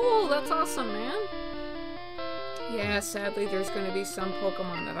cheating. Cool, that's awesome, man. Yeah, sadly there's going to be some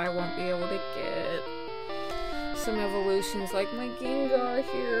Pokemon that I won't be able to get. Some evolutions like my Gengar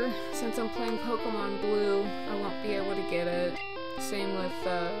here. Since I'm playing Pokemon Blue, I won't be able to get it. Same with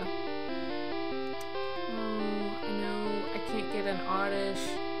get an Oddish.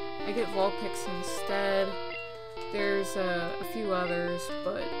 I get Vulpix instead. There's a few others,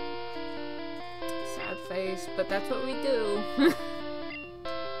 but sad face, but that's what we do.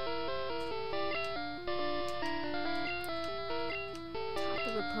 Top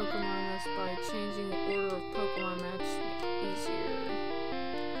of the Pokemon list by changing the order of Pokemon match easier.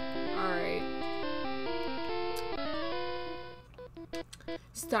 Alright.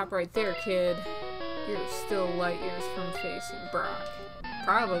 Stop right there, kid. You're still light years from facing Brock.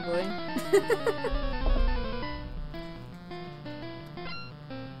 Probably.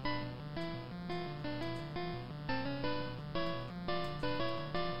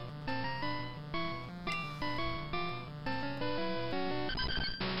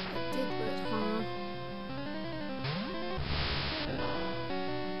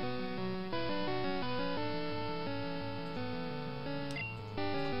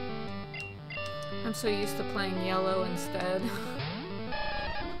 I'm so used to playing yellow instead.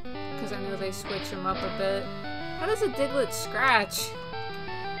 Because I know they switch them up a bit. How does a Diglett scratch?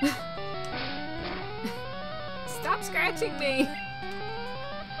 Stop scratching me! I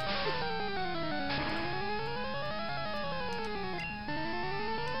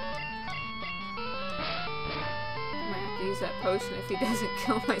might have to use that potion if he doesn't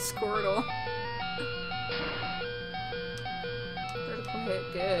kill my Squirtle. Critical hit,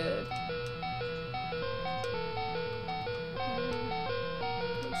 good.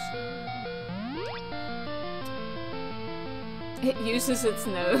 It uses its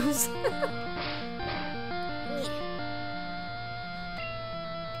nose.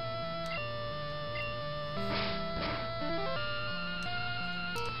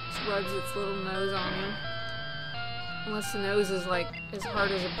 Just rubs its little nose on you. Unless the nose is like as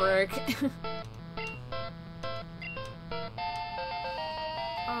hard as a brick.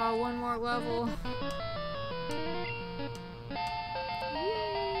 Oh, one more level.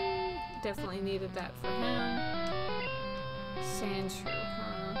 Yay. Definitely needed that for him. Sandshrew,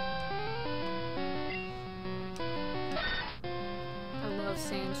 huh? I love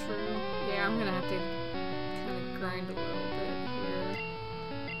Sandshrew. Yeah, I'm gonna have to kind of grind a little bit here.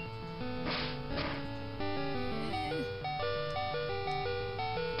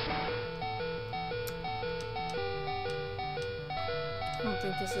 I don't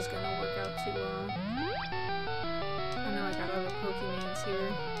think this is gonna work out too well. I know I got other Pokemons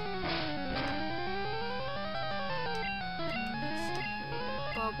here.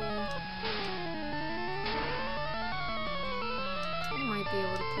 I might be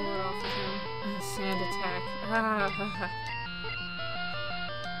able to pull it off of him. Sand attack.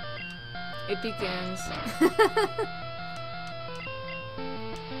 It begins.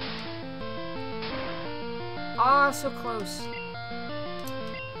 Oh, so close.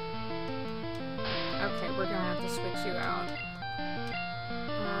 Okay, we're gonna have to switch you out.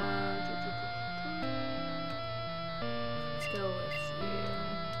 Let's go with you.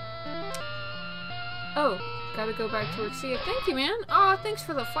 Oh, gotta go back to work. See ya. Thank you, man. Aw, thanks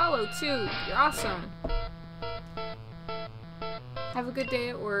for the follow, too. You're awesome. Have a good day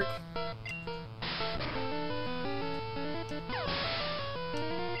at work.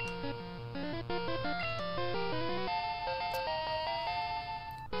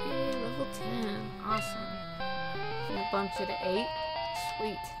 Yay, level 10. Awesome. Gonna bump you to 8.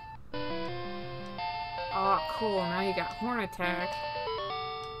 Sweet. Aw, cool. Now you got Horn Attack.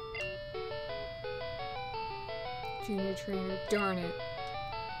 Junior trainer, darn it.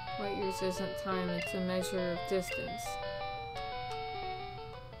 Light years isn't time, it's a measure of distance.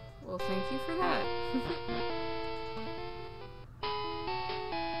 Well, thank you for that.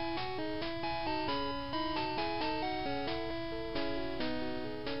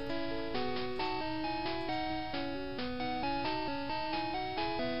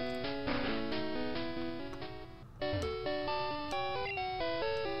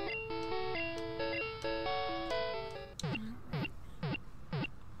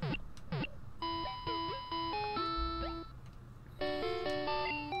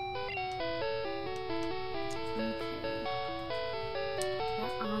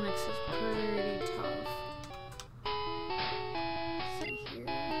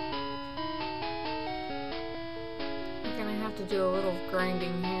 Do a little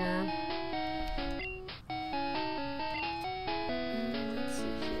grinding here. Let's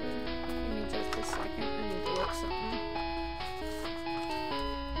see here. Give me just a second. I need to look something.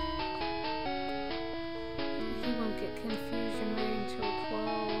 He won't get confusion rating until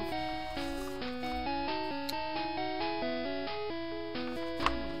 12.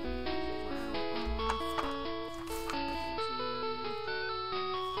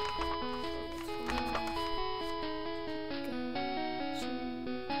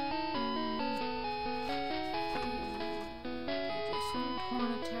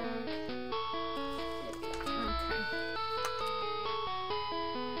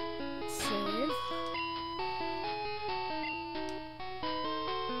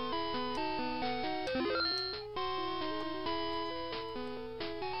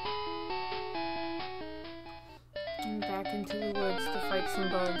 some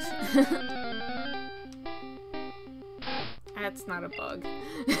bugs. That's not a bug.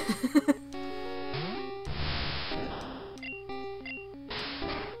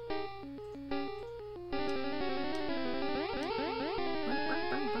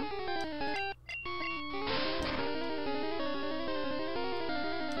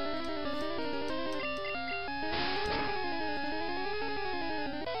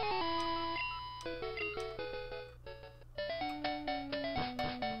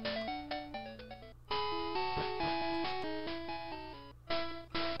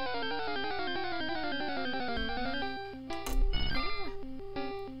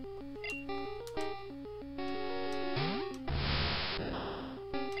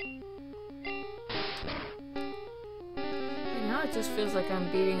 It just feels like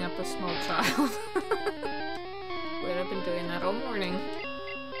I'm beating up a small child. Wait, I've been doing that all morning.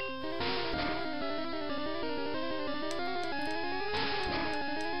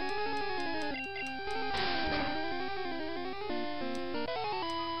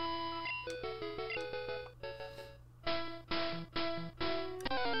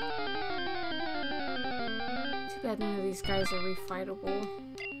 Too bad none of these guys are refightable.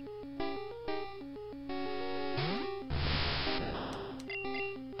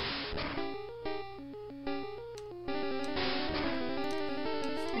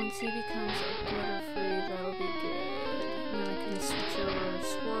 He becomes a glitter-free, that'll be good. And then I can switch over to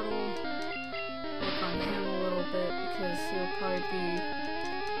Squirtle, work on him a little bit, because he'll probably be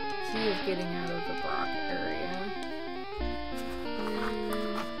key of getting out of the Brock area. And I don't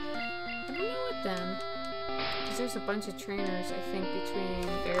know what then, because there's a bunch of trainers, I think, between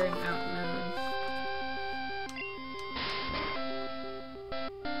there and Mount Known.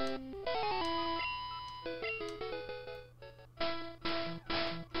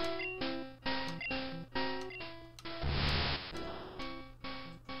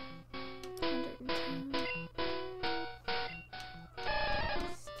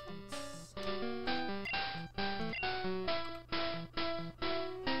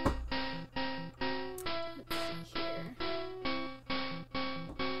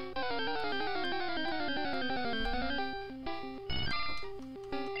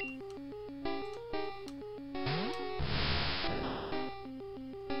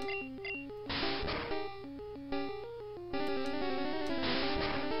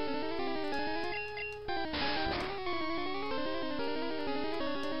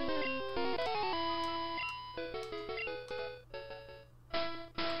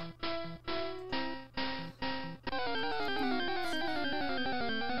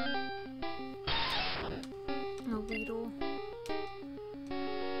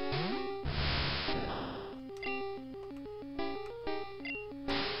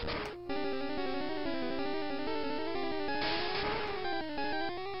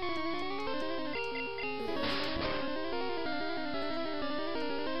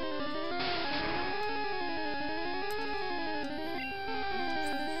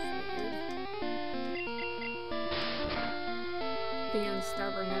 Being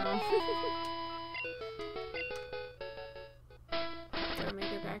stubborn now. Gotta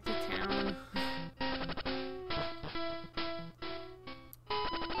make it back to town.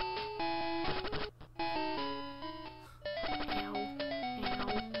 Ow. Ow.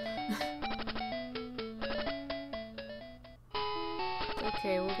 It's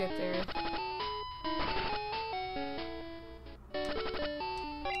okay, we'll get there.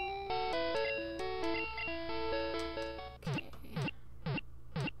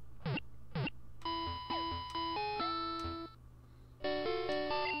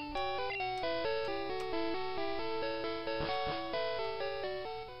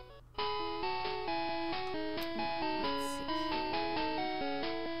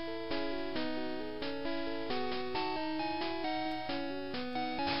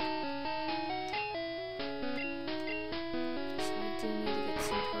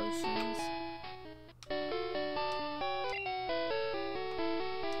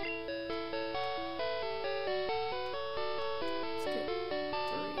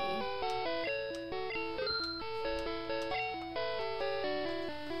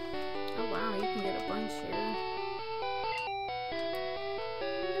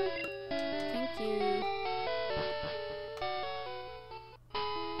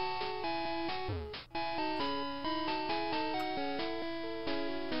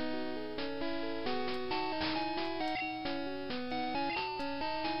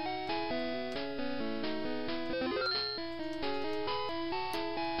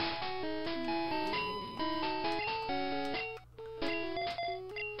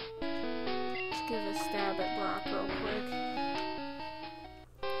 Give a stab at Brock real quick.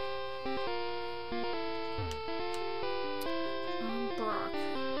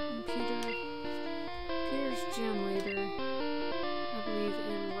 gym leader. I believe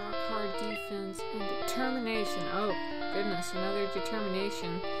in rock hard defense and determination. Oh goodness, another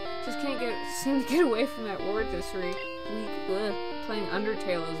determination. Just can't seem to get away from that word this week. Ugh. Playing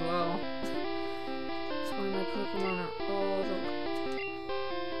Undertale as well. That's why my Pokemon are all the light.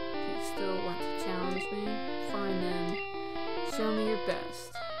 You still want to challenge me? Fine then. Show me your best.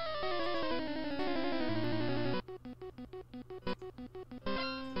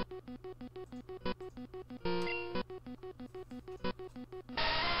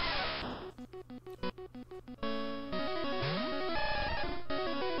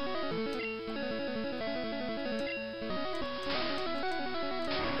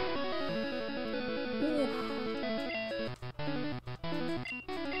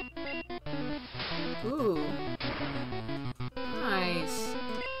 Ooh. Nice.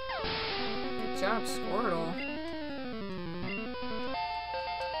 Good job, Squirtle.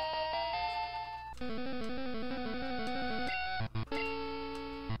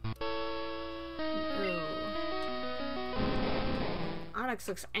 Ooh. Onyx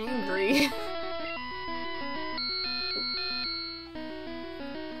looks angry.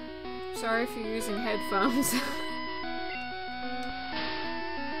 Sorry if you're using headphones.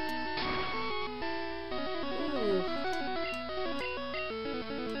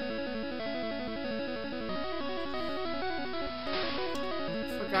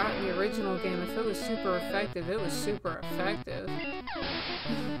 In the original game, if it was super effective, it was super effective.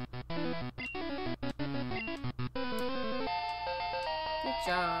 Good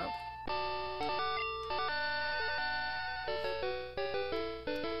job.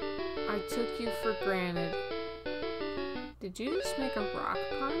 I took you for granted. Did you just make a rock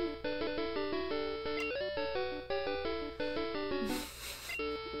pun?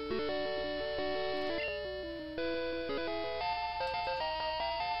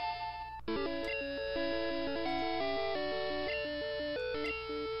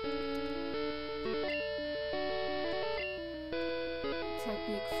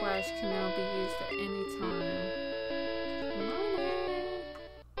 Technique Flash can now be used at any time.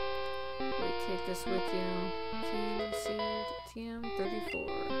 Wait, take this with you. Team received TM34.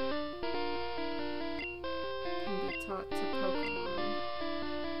 Can be taught to Pokemon.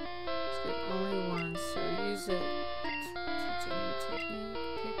 It's good only once, so use it to teach a new technique.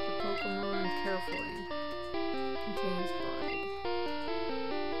 Pick the Pokemon carefully. Contains body.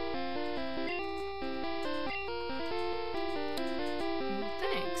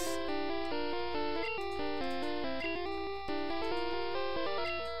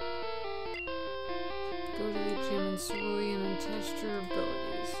 Go to the gym in Cerulean and test your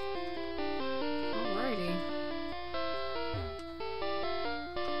abilities. Alrighty.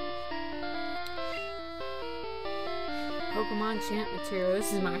 Pokemon chant material. This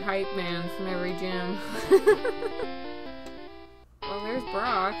is my hype man from every gym. Well, there's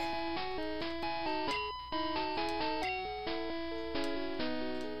Brock.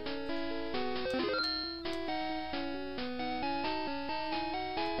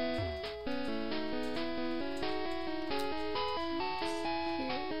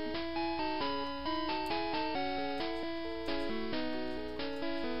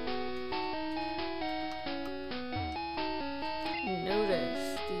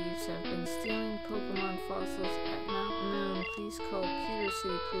 Notice thieves have been stealing Pokemon fossils at Mountain Moon. Please call Pewter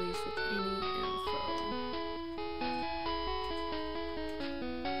City Police with any info.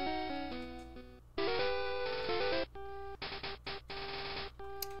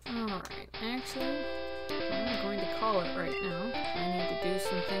 Alright, actually, I'm going to call it right now. I need to do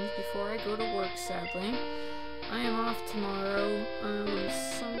some things before I go to work, sadly. I am off tomorrow,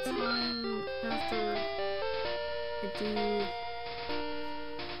 sometime after I do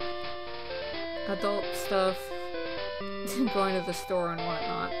adult stuff, going to the store and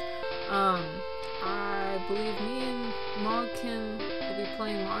whatnot. I believe me and Mogkin will be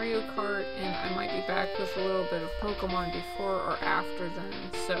playing Mario Kart, and I might be back with a little bit of Pokemon before or after then.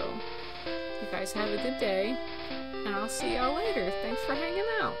 So, you guys have a good day, and I'll see y'all later. Thanks for hanging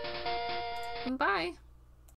out. Bye.